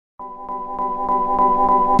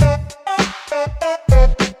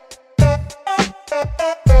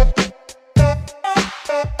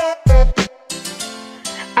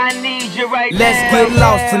I need you right now. Let's get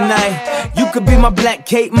lost tonight. You could be my black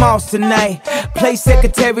Kate Moss tonight. Play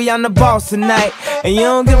secretary, I'm the boss tonight. And you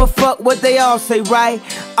don't give a fuck what they all say, right?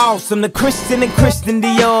 Awesome, the Christian and Christian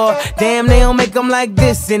Dior. Damn, they don't make them like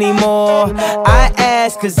this anymore. I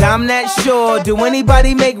ask, cause I'm not sure. Do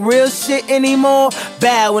anybody make real shit anymore?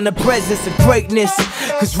 Bow in the presence of greatness,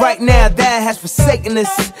 cause right now that has forsaken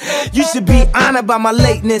us. You should be honored by my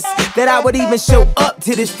lateness, that I would even show up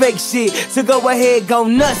to this fake shit. So go ahead, go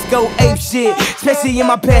nuts, go ape shit. Especially in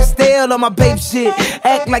my pastel or my babe shit.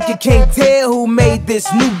 Act like you can't tell who made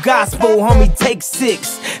this new gospel. Homie, take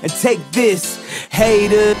 6 and take this.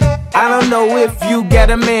 Hater, I don't know if you got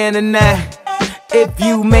a man or not, if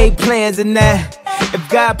you made plans or not, if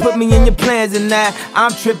God put me in your plans or not.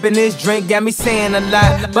 I'm tripping, this drink got me saying a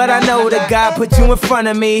lot, but I know that God put you in front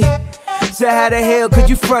of me. So how the hell could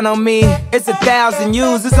you front on me? It's 1,000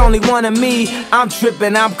 yous, it's only one of me. I'm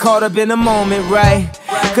tripping, I'm caught up in the moment, right?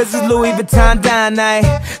 Cause it's Louis Vuitton dine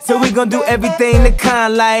night, so we gon' do everything the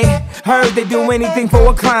kind like. Heard they do anything for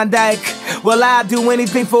a Klondike. Well, I'll do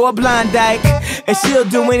anything for a blind dyke, and she'll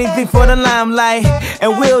do anything for the limelight,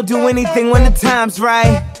 and we'll do anything when the time's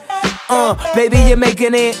right. Baby, you're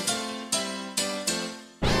making it.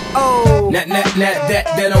 Oh, that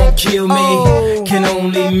don't kill me, can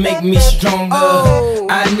only make me stronger.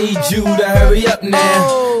 I need you to hurry up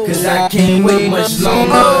now, cause I can't wait much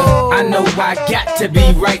longer. I know I got to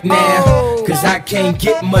be right now, cause I can't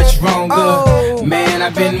get much wronger. Man,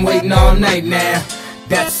 I've been waiting all night now,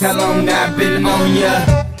 that's how long I've been on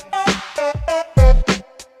ya.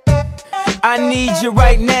 I need you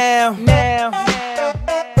right now.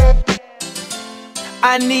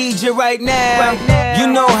 I need you right now.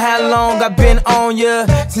 You know how long I've been on ya,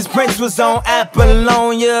 since Prince was on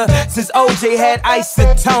Apollonia, since OJ had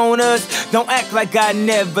isotoners. Don't act like I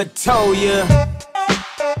never told ya.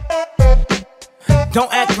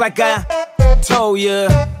 Don't act like I told ya.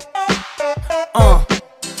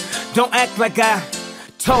 Don't act like I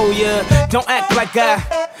told ya. Don't act like I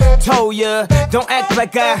told ya. Don't act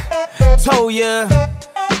like I told ya.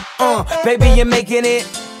 Baby, you're making it.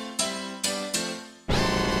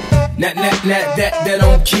 That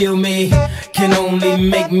don't kill me, can only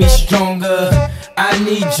make me stronger. I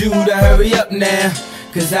need you to hurry up now,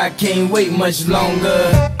 cause I can't wait much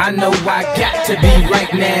longer. I know I got to be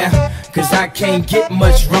right now, cause I can't get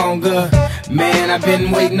much wronger. Man, I've been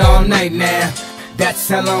waiting all night now, that's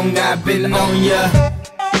how long I've been on ya.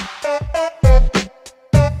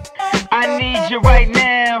 I need you right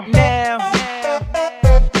now.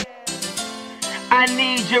 I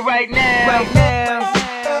need you right now.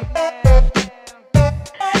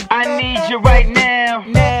 I need you right now.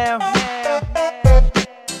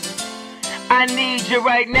 I need you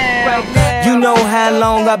right now. You know how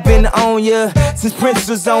long I've been on ya, since Prince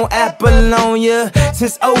was on Apollonia,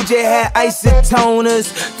 since OJ had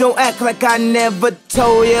isotoners. Don't act like I never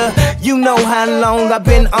told ya. You know how long I've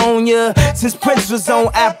been on ya, since Prince was on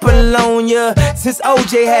Apollonia, since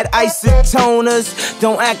OJ had isotoners.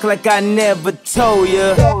 Don't act like I never told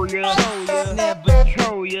ya. Never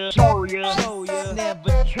troll ya.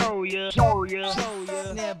 Never troll ya.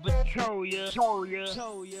 Never troll ya.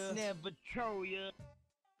 Never troll ya.